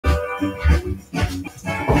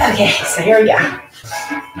Okay, so here we go.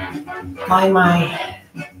 My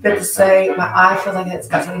good to say, my eye feels like it's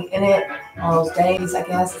got something in it. All those days, I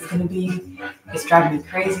guess it's gonna be. It's driving me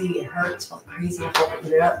crazy. It hurts, feels crazy. I can't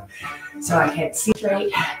put it up, so I can't see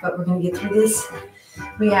straight. But we're gonna get through this.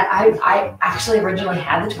 I actually originally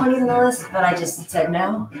had the 20s on the list, but I just said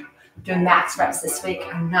no. I'm doing max reps this week.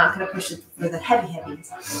 I'm not gonna push it for the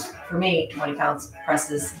heavies. For me, 20 pounds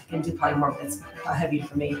presses. I can do probably more, but it's heavy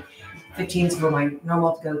for me. 15 is where my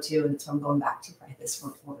normal to go to, and it's what I'm going back to right this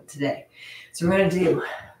one today. So we're gonna get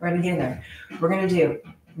in there. We're gonna do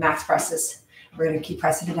max presses. We're gonna keep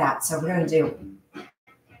pressing it out. So we're gonna do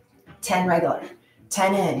 10 regular,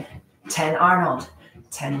 10 in, 10 Arnold,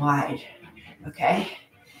 10 wide. Okay,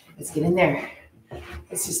 let's get in there.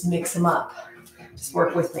 Let's just mix them up. Just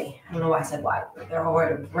work with me. I don't know why I said wide, but they're all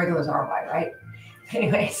regulars are wide, right?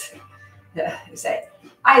 Anyways, say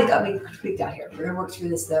I got me tweaked out here. We're gonna work through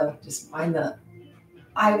this though. Just mind the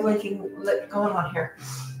eye blinking going on here.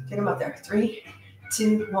 Get them up there. 3,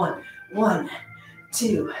 2, 1. 1,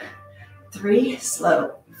 2, 3.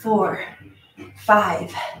 Slow. 4,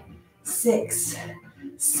 5, 6,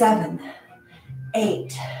 7,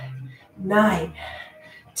 8, 9,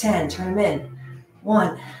 10. Turn them in.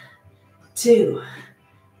 1, 2,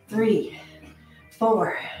 3,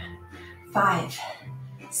 4, 5,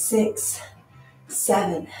 6,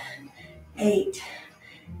 7, 8,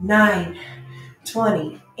 9,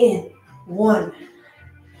 20. In. 1,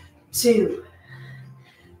 2,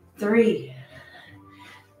 3,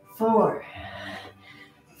 4,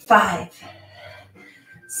 5,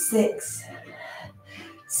 6,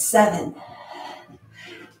 7,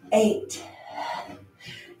 8,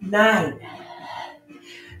 9,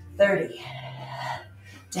 30.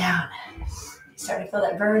 Down. Starting to feel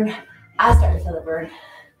that burn. I started to feel the burn.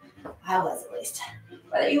 I was at least.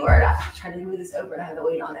 Whether you were or not, I'm trying to move this over and I have the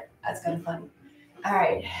weight on it. That's kind of funny. All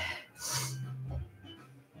right.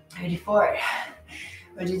 Ready for it.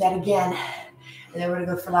 We'll do that again. And then we're going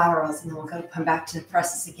to go for laterals. And then we'll come back to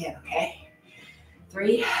presses again, okay?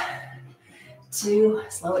 3, 2,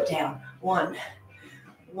 slow it down. 1,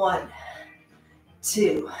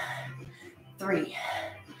 2, 3,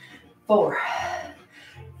 4,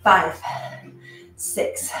 5,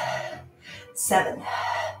 6, 7,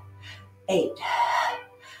 8,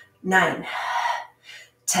 9,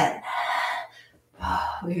 10.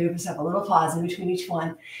 We give ourselves a little pause in between each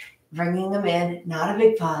one, bringing them in. Not a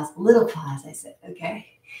big pause, little pause, I said, okay?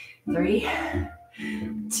 3,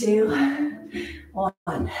 2,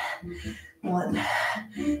 1. 1,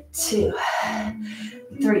 2,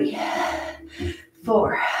 3,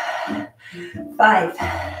 4, 5,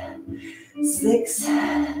 6,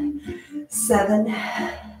 7,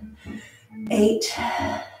 8,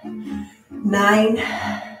 9,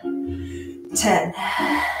 10.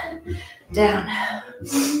 Down.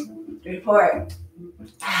 Report.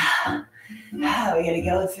 We gotta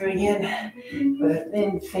go through again, but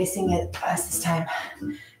then facing it us this time.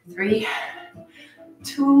 3,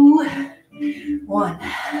 2, 1.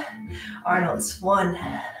 Arnold's. 1,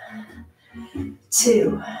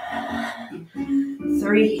 2,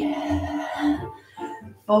 3,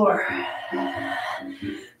 4,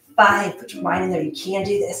 5. Put your mind in there. You can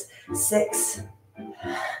do this. 6,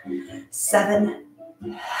 7,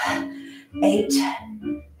 8,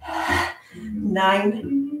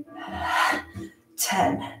 9,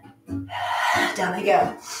 10. Down they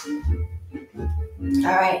go.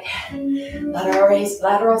 All right.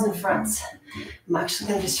 Laterals and fronts. I'm actually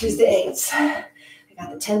going to just use the 8s. I got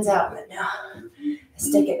the 10s out, but no.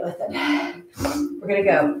 Stick it with it. We're going to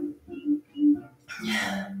go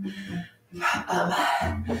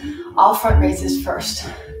all front raises first.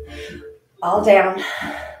 All down,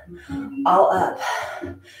 all up.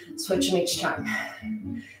 Switch them each time.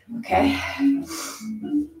 Okay?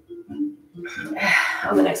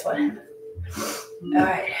 On the next one. All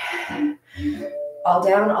right. All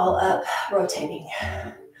down, all up, rotating.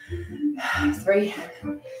 3,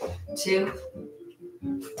 2,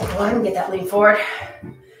 1. Get that lean forward.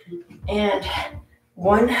 And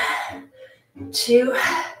 1, 2,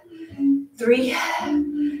 3,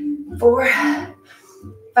 4,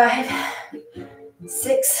 5,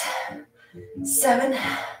 6, 7,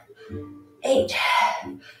 8,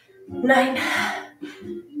 9,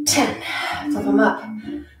 10. Flip them up.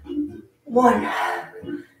 1,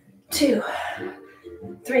 2,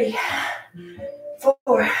 3,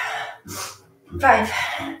 4, 5,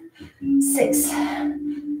 6,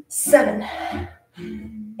 7,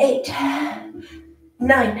 8,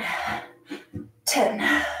 9,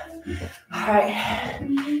 10. All right.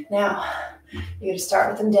 Now you're going to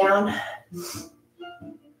start with them down.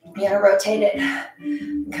 You gotta rotate it.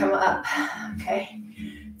 Come up. Okay.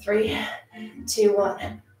 3, 2,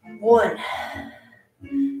 1. 1,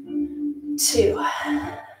 2,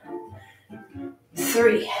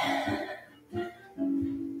 3,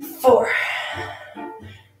 4,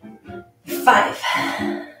 5,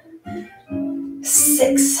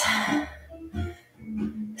 6,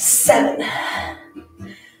 7,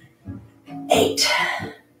 8,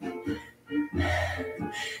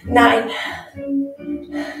 9,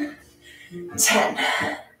 10.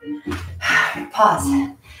 Pause.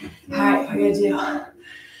 All right, we're gonna do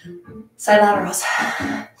side laterals.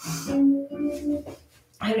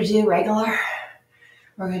 I'm gonna do regular.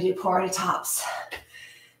 We're gonna do core to tops.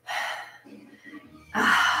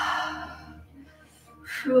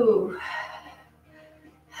 Whew.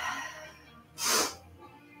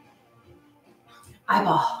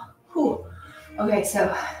 Eyeball. Whew. Okay,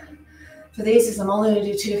 so for these, I'm only gonna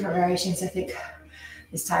do 2 different variations, I think,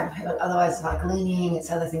 this time. Otherwise, it's like leaning,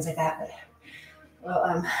 it's other things like that. But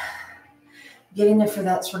well, getting there for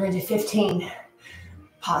that, so we're gonna do 15.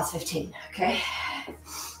 Pause 15. Okay.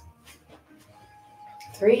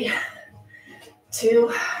 3,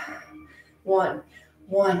 2, 1.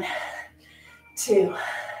 1, 2,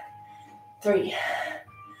 3,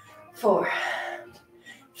 4,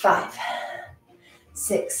 5,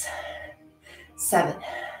 6, 7,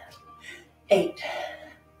 8,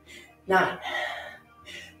 9,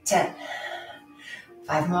 10.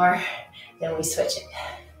 5 more, then we switch it.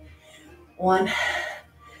 1,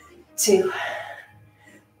 2,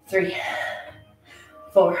 3,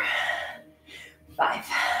 4, 5.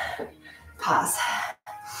 Pause.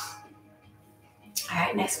 All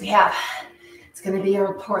right, next we have, it's gonna be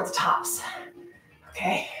our core at the tops.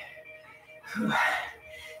 Okay. Whew.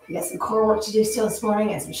 We got some core work to do still this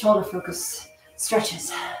morning and some shoulder focus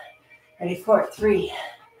stretches. Ready for it? 3,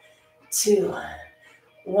 2,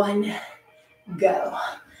 1, go.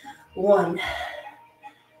 1,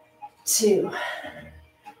 2,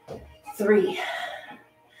 3,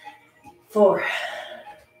 4,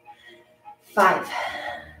 5,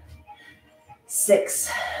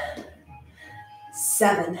 6,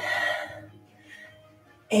 7,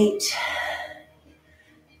 8,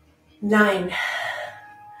 9,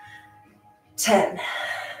 10.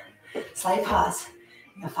 Slight pause.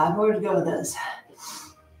 We got 5 more to go with those.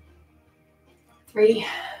 3,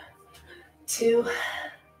 2,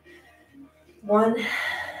 1,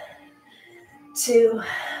 2,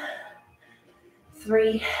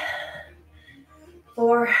 3,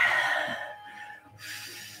 4,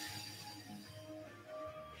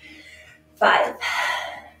 5.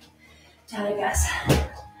 Down I guess.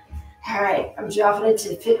 All right, I'm dropping it to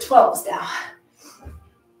the 12s now.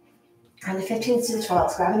 From the 15s to the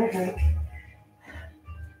 12s, grabbing a drink.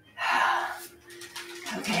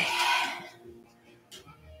 Okay.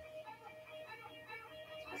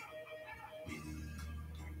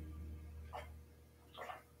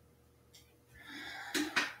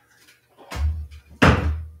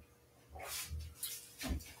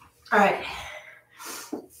 All right.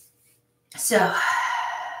 So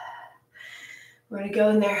we're gonna go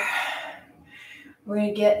in there. We're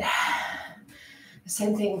gonna get the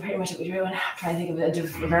same thing pretty much that we're doing. I'm trying to think of a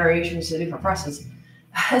different variations to different presses.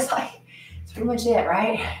 It's pretty much it,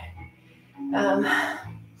 right?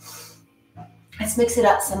 Let's mix it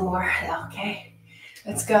up some more, okay?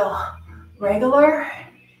 Let's go regular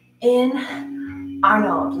in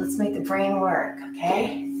Arnold. Let's make the brain work,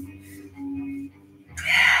 okay?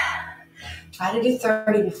 Try to do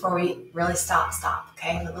 30 before we really stop,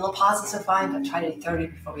 okay? The little pauses are fine, but try to do 30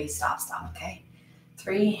 before we stop, okay?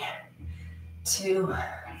 3, 2,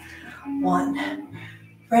 1.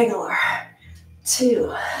 Regular.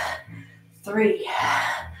 2, 3,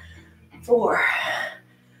 4,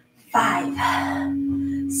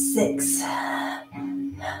 5, 6,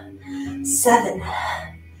 7,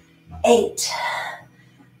 8,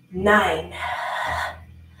 9,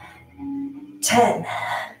 10,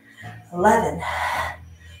 11,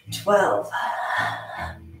 12,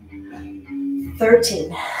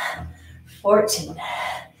 13, 14,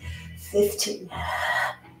 15,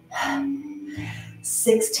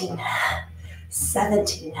 16,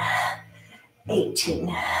 17, 18.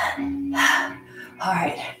 All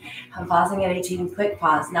right, I'm pausing at 18. Quick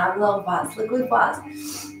pause, not a long pause, liquid pause.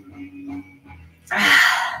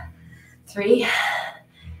 3,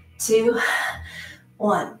 2,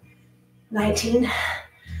 1. 19,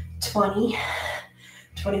 20,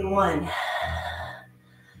 21,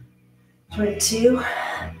 22,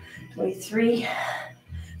 23,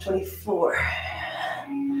 24,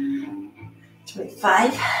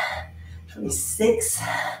 25, 26,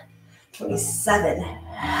 27,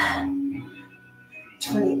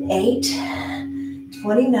 28,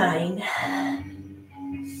 29,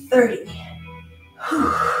 30.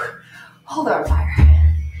 Whew. Hold on fire.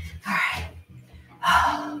 All right.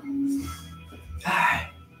 All right.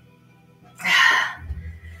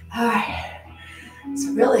 All right.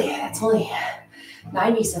 So really, that's only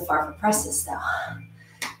 90 so far for presses though.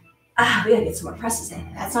 We gotta get some more presses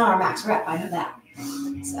in. That's not our max rep, I know that.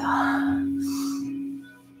 So,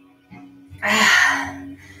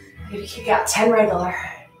 we're gonna kick out 10 regular,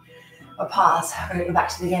 or pause. We're gonna go back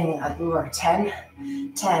to the beginning like we were. 10,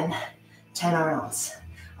 10, 10 Arnolds.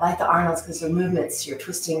 I like the Arnolds because they're movements. You're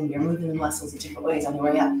twisting, you're moving the muscles in different ways on your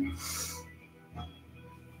way up.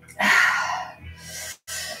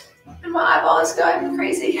 And my eyeball is going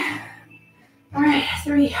crazy. All right,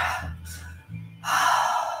 3,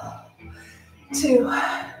 2,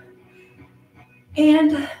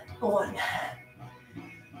 and 1.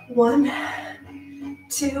 1,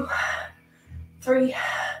 2, 3,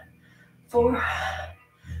 4,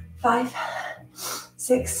 5,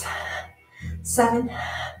 6, 7,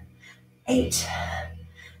 8,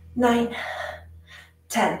 9,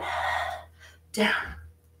 10. Down.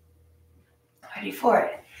 Ready for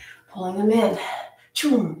it. Pulling them in.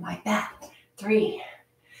 Choom, like that. 3,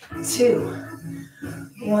 2,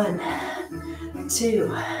 1,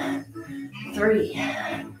 2, 3,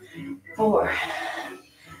 4,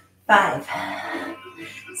 5,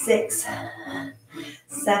 6,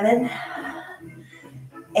 7,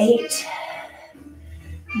 8,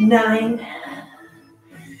 9,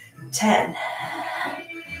 10.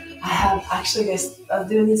 I have actually guys of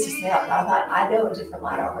doing this just now. I thought I know a different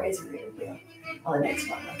lateral raise we're going to do on the next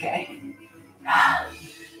one, okay?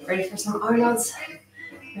 Ready for some Arnolds?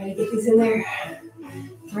 Ready to get these in there?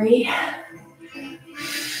 3,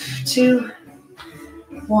 2,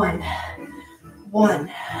 1.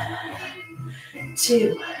 1,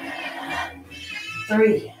 2,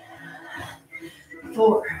 3,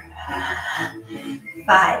 4,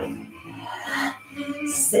 5,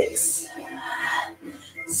 6,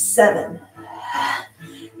 7,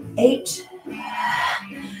 8,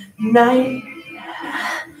 9,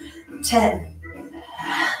 10.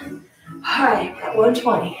 All right, got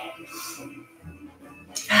 120.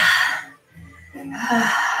 And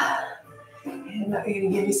I'm going to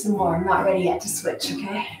give you some more. I'm not ready yet to switch,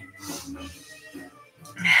 okay?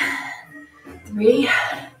 3,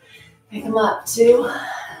 pick them up. 2.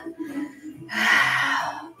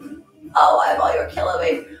 Oh, eyeball, you're killing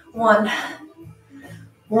me. 1,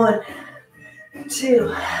 1,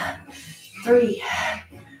 2, 3,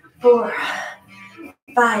 4,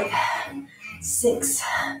 5, 6,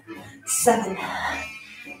 7,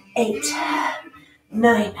 8,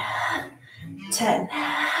 9, 10.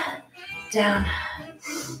 Down.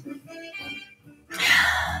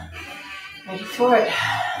 Ready for it.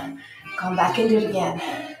 Going back into it again.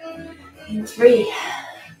 In 3,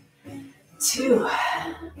 2,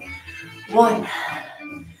 1,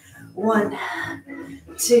 1,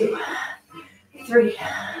 2, 3,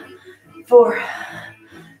 4,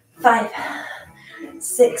 5,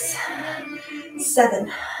 6,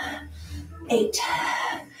 7, 8,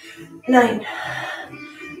 9,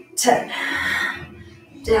 10.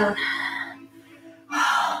 Down.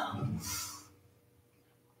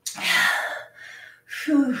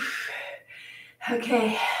 Whew.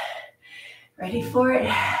 Okay, ready for it?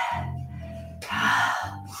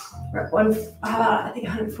 We're at I think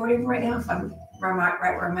 140 right now. If I'm right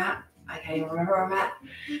where I'm at. I can't even remember where I'm at.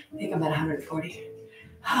 I think I'm at 140.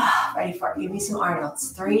 Ready for it? Give me some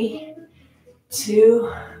Arnolds. 3,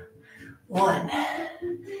 2, 1.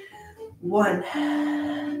 1,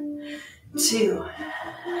 2,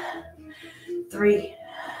 3,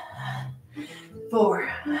 4,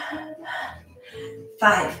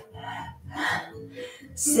 5,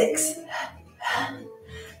 6,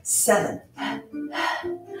 7,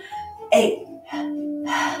 8,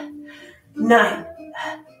 9,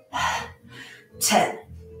 10.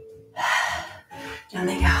 Down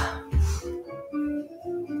they go.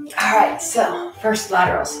 All right, so first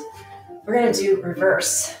laterals. We're gonna do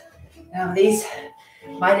reverse. Now these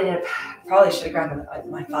might end up, probably should have grabbed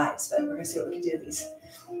my 5s, but we're gonna see what we can do with these.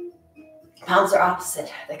 Palms are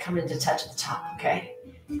opposite. They come into touch at the top, okay?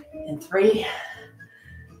 In 3,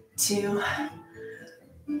 2,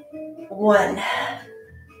 1,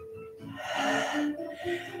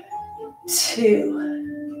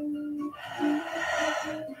 2,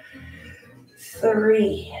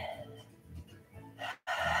 3,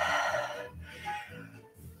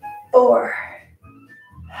 4,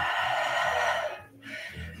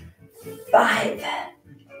 5,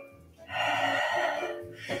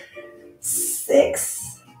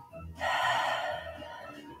 6,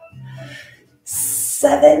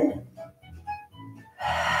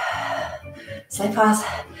 Slight pause.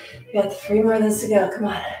 We got 3 more of those to go. Come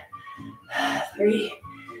on. 3,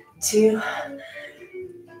 2,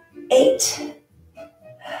 8,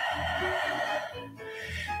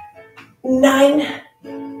 9,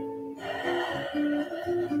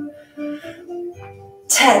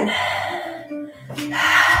 10.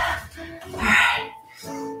 All right.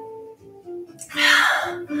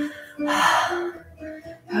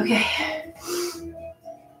 Okay.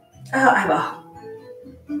 Oh, eyeball.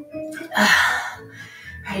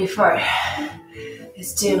 Ready for it.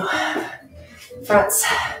 Let's do fronts.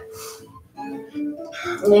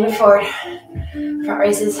 Lean it forward. Front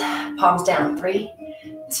raises, palms down. 3,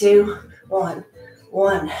 2, 1.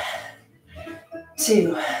 1,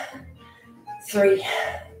 2, 3,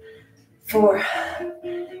 4,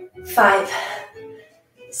 5,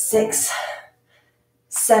 6,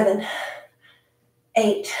 7,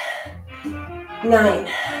 8, 9,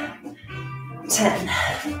 10.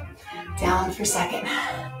 Down for a second.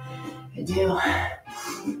 Good do.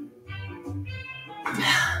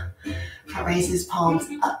 Front raises, palms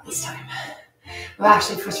up this time. Well,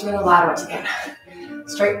 actually, first we're going to laterals again.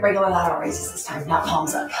 Straight regular lateral raises this time, not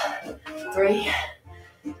palms up. 3,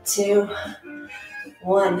 2,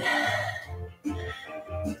 1,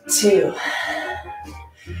 2,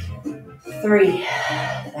 3.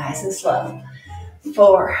 Nice and slow.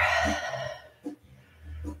 4,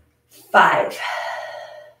 5,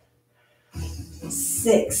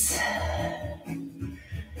 6,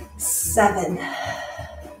 7,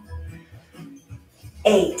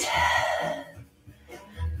 8,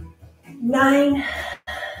 9,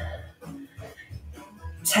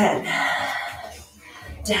 10.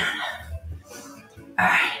 Down. All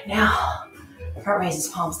right, now front raises,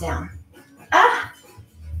 palms down. Ah.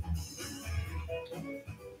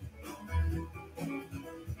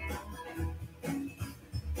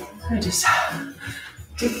 I just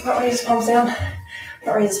do front raises, palms down,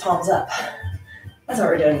 front raises, palms up. That's what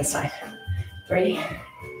we're doing this time. 3,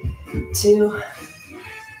 2,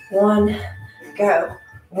 1, go.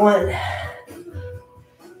 1,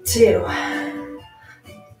 2,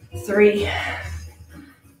 3,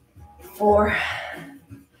 4,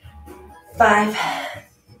 5,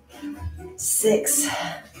 6,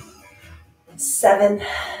 7,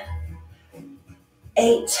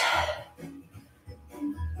 8,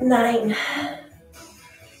 9,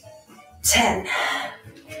 10.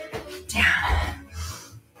 Down.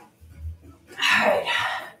 All right.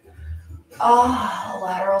 All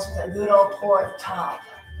laterals with a good old pour at the top.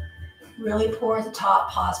 Really pour at the top,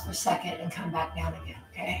 pause for a second, and come back down again,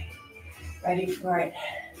 okay? Ready for it.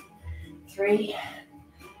 3,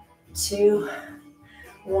 2,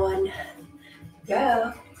 1,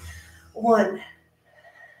 go. 1,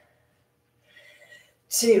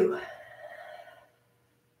 2,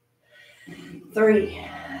 3,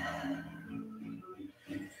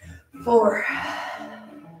 4,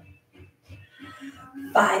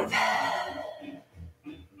 5,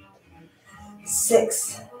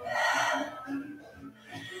 6,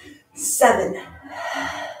 7,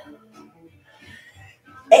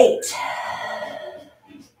 8,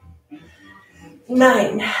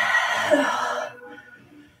 9,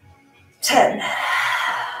 10.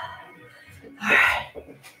 All right.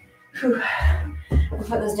 Whew. I'll put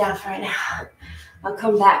those down for right now. I'll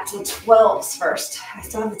come back to the 12s first. I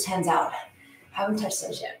still have the 10s out. I haven't touched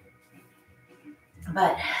those yet.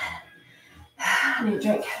 But I need a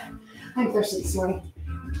drink. I'm thirsty this morning.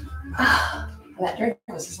 That drink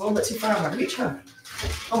was just a little bit too far on my reach, huh?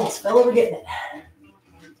 Almost fell over getting it.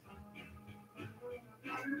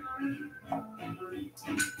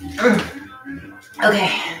 Okay.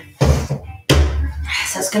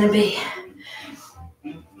 So it's going to be...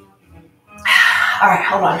 All right,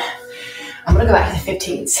 hold on. I'm going to go back to the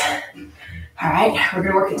 15s. All right, we're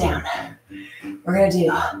going to work it down. We're going to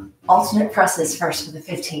do alternate presses first for the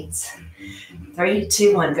 15s. 3,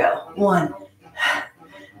 2, 1, go. 1,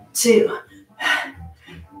 2,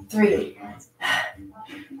 3,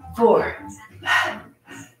 4,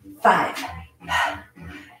 5,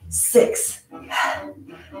 6,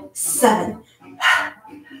 7,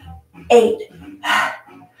 8,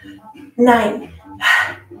 9,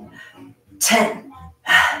 10.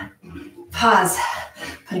 Pause.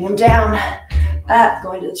 Putting them down, up,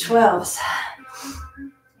 going to the 12s.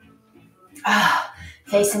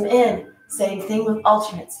 Face them in. Same thing with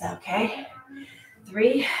alternates though, okay?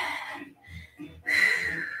 3.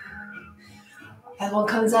 That one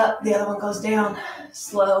comes up, the other one goes down.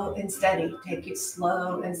 Slow and steady. Take it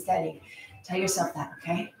slow and steady. Tell yourself that,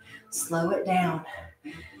 okay? Slow it down.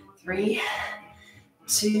 3,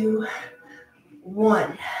 2,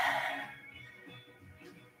 1.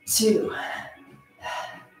 2,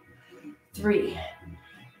 3,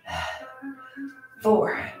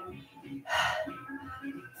 4,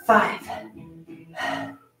 5,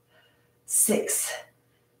 6,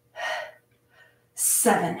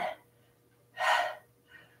 7,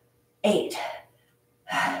 8,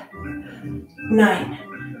 9,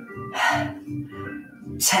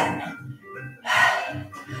 10.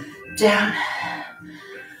 Down.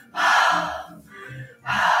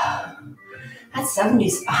 That's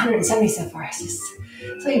 170 so far. It's just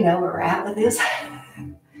so you know where we're at with this.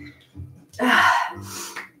 Not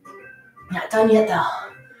done yet though.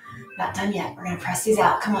 Not done yet. We're gonna press these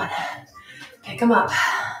out. Come on. Pick them up.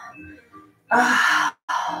 I'm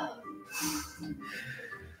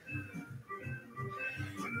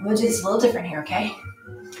gonna do this a little different here, okay?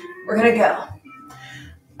 We're gonna go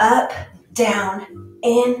up, down,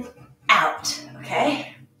 in, out,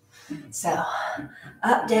 okay? So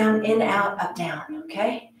up, down, in, out, up, down,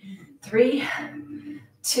 okay? 3,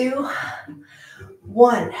 2,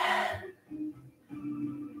 1,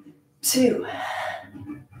 2,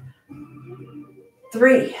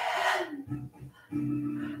 3,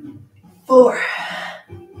 4,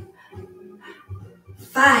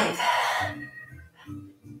 5,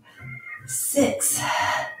 6,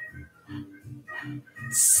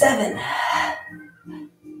 7,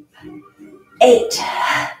 8,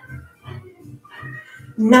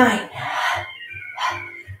 9,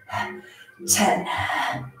 10.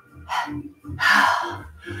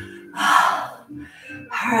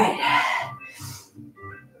 All right.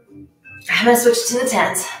 I'm going to switch to the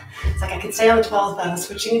 10s. It's like I could stay on the 12s, but I'm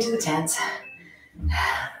switching into the 10s.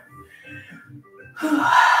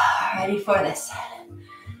 Ready for this.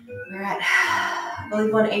 We're at, I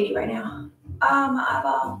believe, 180 right now. My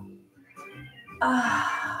eyeball.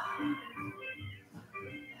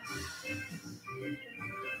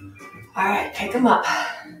 All right, pick them up.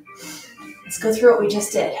 Let's go through what we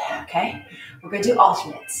just did, okay? We're going to do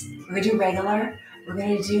alternates. We're going to do regular. We're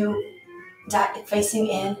going to do facing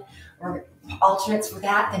in. We're alternates with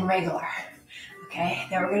that, then regular. Okay,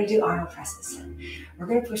 then we're going to do Arnold presses. We're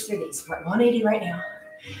going to push through these. We're at 180 right now.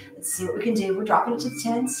 Let's see what we can do. We're dropping it to the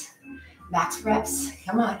 10s. Max reps.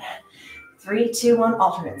 Come on. 3, 2, 1,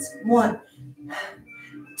 alternates. 1,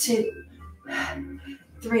 2,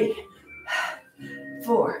 3,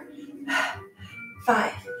 4,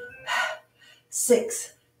 5,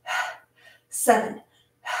 6, 7,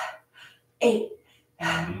 8,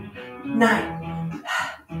 9,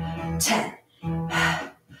 10.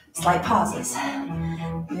 Slight pauses.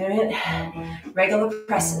 Doing it. Regular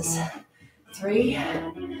presses. 3,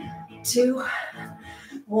 2,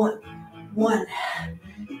 1. 1,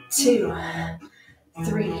 2,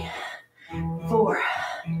 3, 4,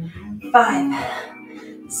 5,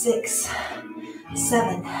 6,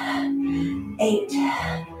 7, 8,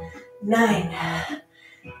 9,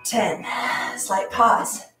 10. Slight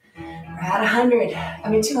pause. We're at 100.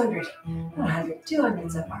 200. Not 100.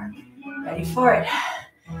 200 so far. Ready for it.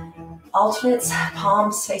 Alternates,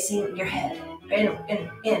 palms facing your head. In.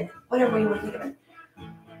 Whatever you want to think of it.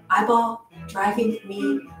 Eyeball driving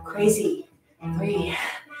me crazy. 3,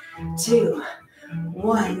 2,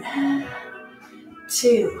 1,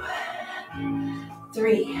 2,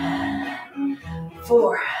 3,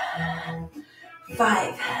 4,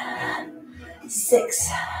 5,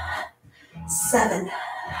 6, 7,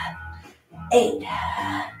 8,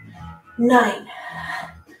 9,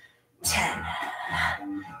 10.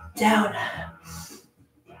 Down.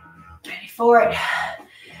 Ready for it.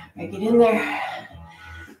 Right, get in there.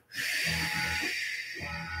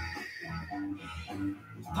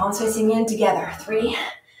 Palms facing in together. 3,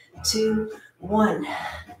 2, 1,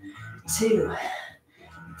 2,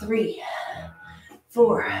 3,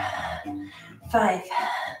 4, 5,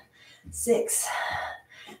 6,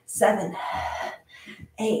 7,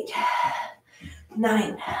 8,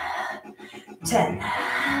 9, 10.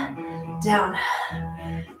 Down.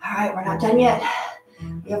 All right, we're not done yet.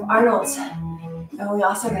 We have Arnold's. And we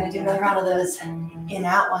also are going to do another round of those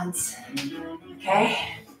in-out ones. Okay?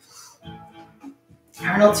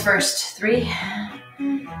 Arnold's first. 3,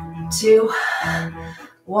 2,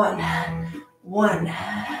 1. 1,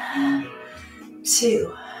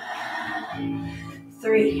 2,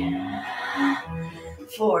 3,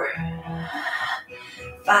 4,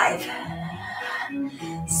 5,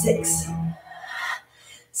 6,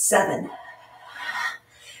 7,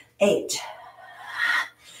 8,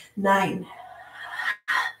 9,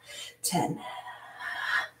 10.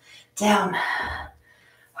 Down.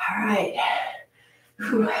 All right.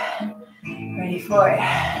 Whew. Ready for it.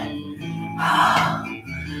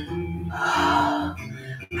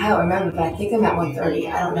 I don't remember, but I think I'm at 130.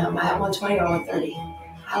 I don't know. Am I at 120 or 130?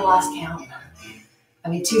 I lost count. I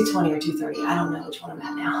mean, 220 or 230. I don't know which one I'm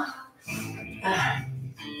at now.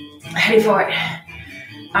 Ready for it.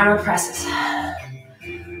 Arnold presses.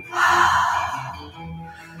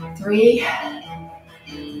 3.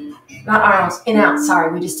 Not Arnold's. In, out.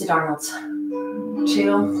 Sorry, we just did Arnold's.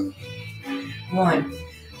 2, 1.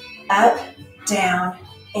 Up, down,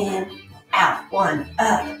 in, out. 1.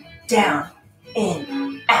 Up, down,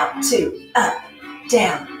 in, out. 2. Up,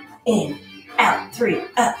 down, in, out. 3.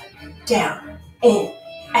 Up, down, in,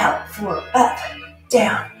 out. 4. Up,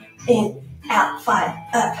 down, in, out. 5.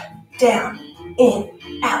 Up, down, in,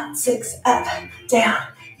 out. 6. Up, down,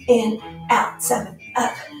 in, out. 7.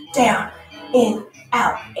 Up, down, in,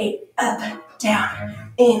 out. 8. Up, down,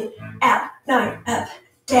 in, out. 9. Up,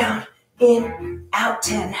 down, in, out.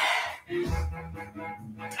 10.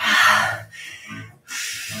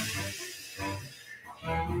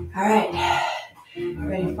 All right.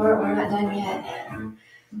 Ready for it? We're not done yet.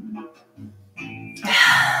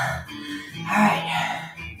 All right.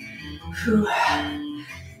 Whew.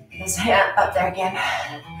 Let's hand up there again.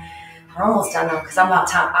 We're almost done though, because I'm out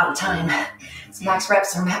of time. So max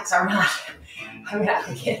reps or max are not. I'm gonna have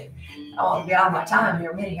to get out of my time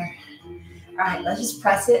here a minute here. All right, let's just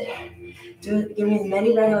press it. Give me as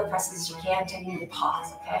many regular presses as you can. Taking you to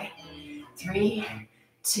pause, okay? 3,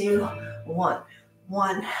 2, 1.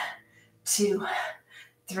 1, 2,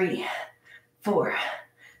 3, 4,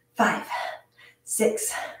 5,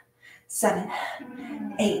 6, 7,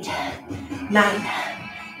 8, 9,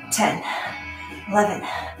 10, 11,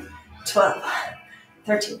 12,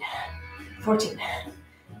 13, 14,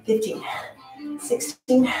 15,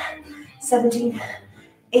 16, 17,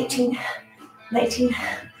 18, 19,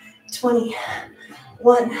 20,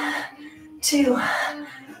 1, 2,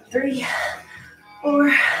 3,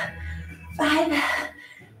 4, 5,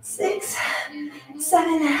 6,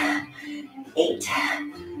 7, 8,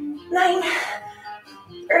 9,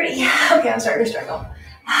 30. Okay, I'm starting to struggle. All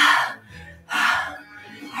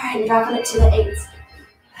right, dropping it to the 8s.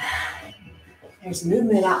 There's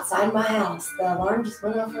movement outside my house. The alarm just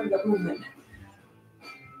went off for the movement.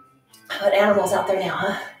 But animals out there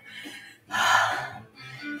now, huh?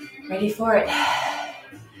 Ready for it.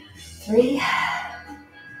 3.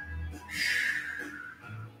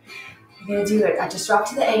 We're going to do it. I just dropped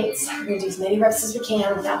to the 8s. We're going to do as many reps as we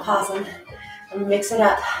can without pausing. And mix it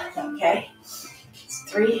up, okay? It's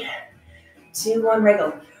 3, 2, 1,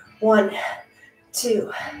 regular. 1,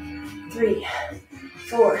 2, 3,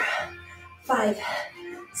 4, 5,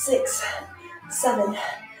 6, 7,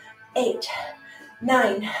 8,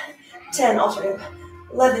 9, 10, alternate.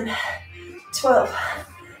 11, 12,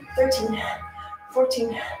 13,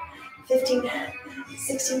 14, 15,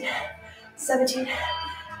 16, 17,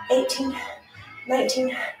 18,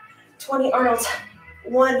 19, 20, Arnold's.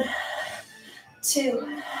 1,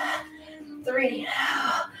 2, 3,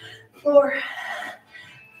 4,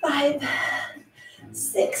 5,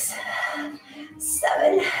 6,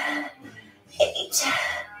 7, 8,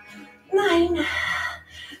 9,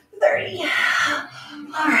 30.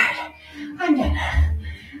 All right, I'm done.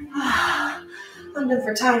 I'm done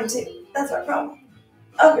for time too. That's my problem.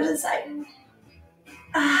 Over to the side.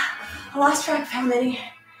 I lost track of how many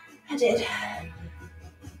I did. I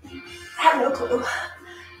have no clue.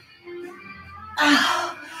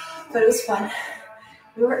 But it was fun.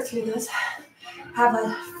 We worked through this. Have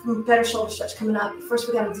a better shoulder stretch coming up. First,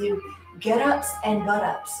 we got to do get-ups and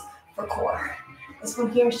butt-ups for core. This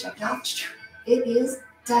one here is checked off. It is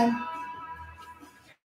done.